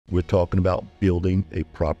We're talking about building a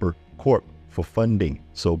proper corp for funding.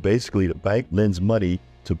 So basically, the bank lends money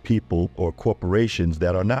to people or corporations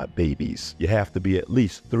that are not babies. You have to be at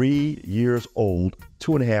least 3 years old,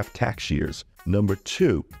 2.5 tax years. Number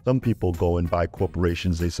two, some people go and buy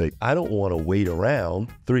corporations. They say, I don't want to wait around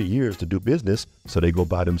 3 years to do business. So they go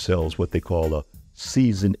buy themselves what they call a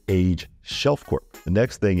seasoned age shelf corp. The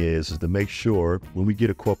next thing is to make sure when we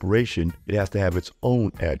get a corporation, it has to have its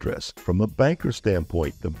own address. From a banker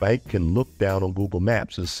standpoint, the bank can look down on Google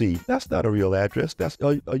Maps and see that's not a real address. That's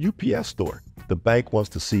a UPS store. The bank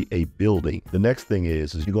wants to see a building. The next thing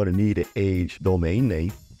is you're going to need an age domain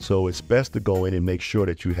name. So it's best to go in and make sure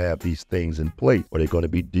that you have these things in place, or they're going to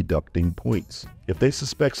be deducting points. If they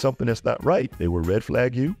suspect something that's not right, they will red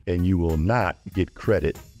flag you and you will not get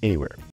credit anywhere.